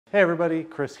Hey everybody,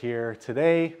 Chris here.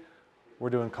 Today we're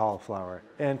doing cauliflower.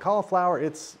 And cauliflower,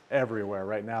 it's everywhere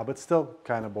right now, but still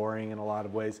kind of boring in a lot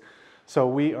of ways. So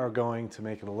we are going to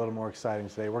make it a little more exciting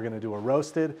today. We're going to do a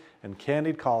roasted and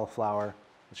candied cauliflower.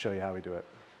 I'll show you how we do it.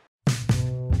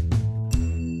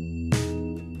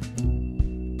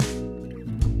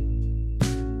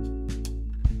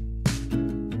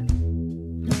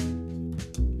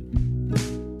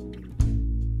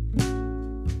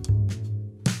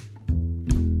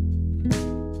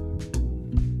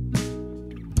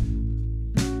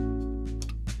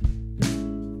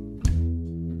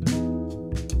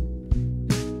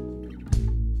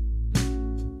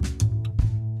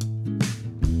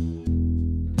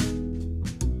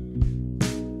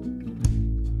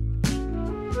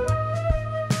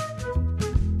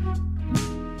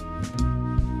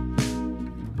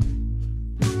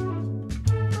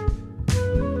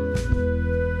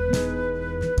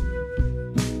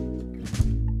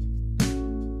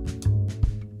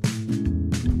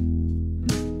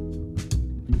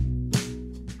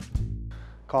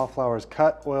 Cauliflower is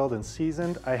cut, oiled, and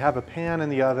seasoned. I have a pan in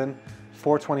the oven,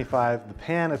 425. The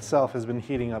pan itself has been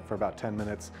heating up for about 10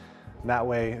 minutes. And that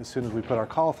way, as soon as we put our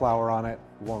cauliflower on it,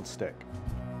 it won't stick.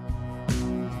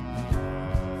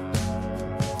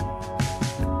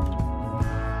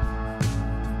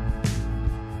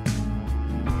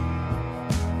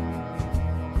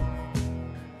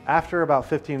 After about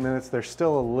 15 minutes, they're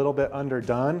still a little bit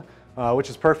underdone, which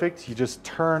is perfect. You just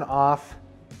turn off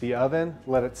the oven,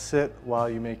 let it sit while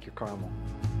you make your caramel.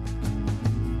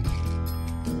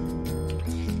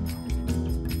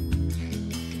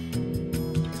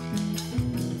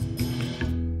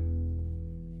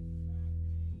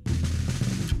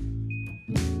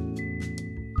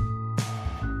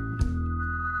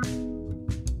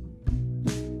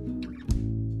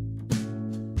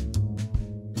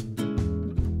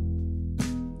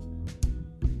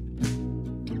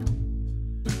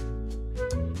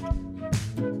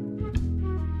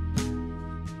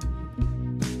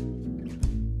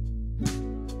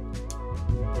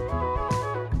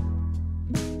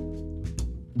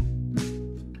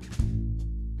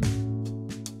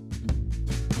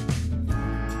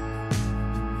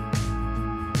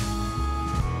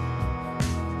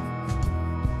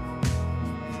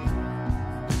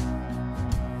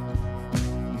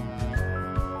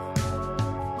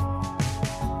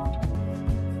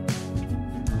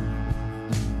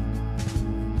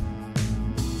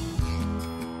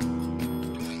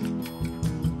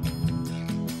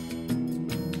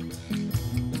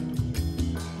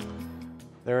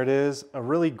 There it is, a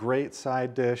really great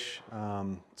side dish,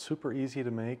 super easy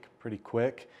to make, pretty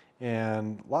quick,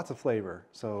 and lots of flavor.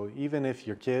 So even if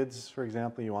your kids, for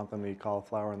example, you want them to eat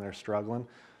cauliflower and they're struggling,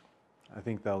 I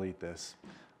think they'll eat this.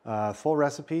 Full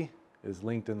recipe is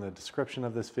linked in the description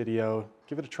of this video.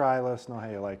 Give it a try, let us know how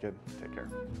you like it. Take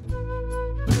care.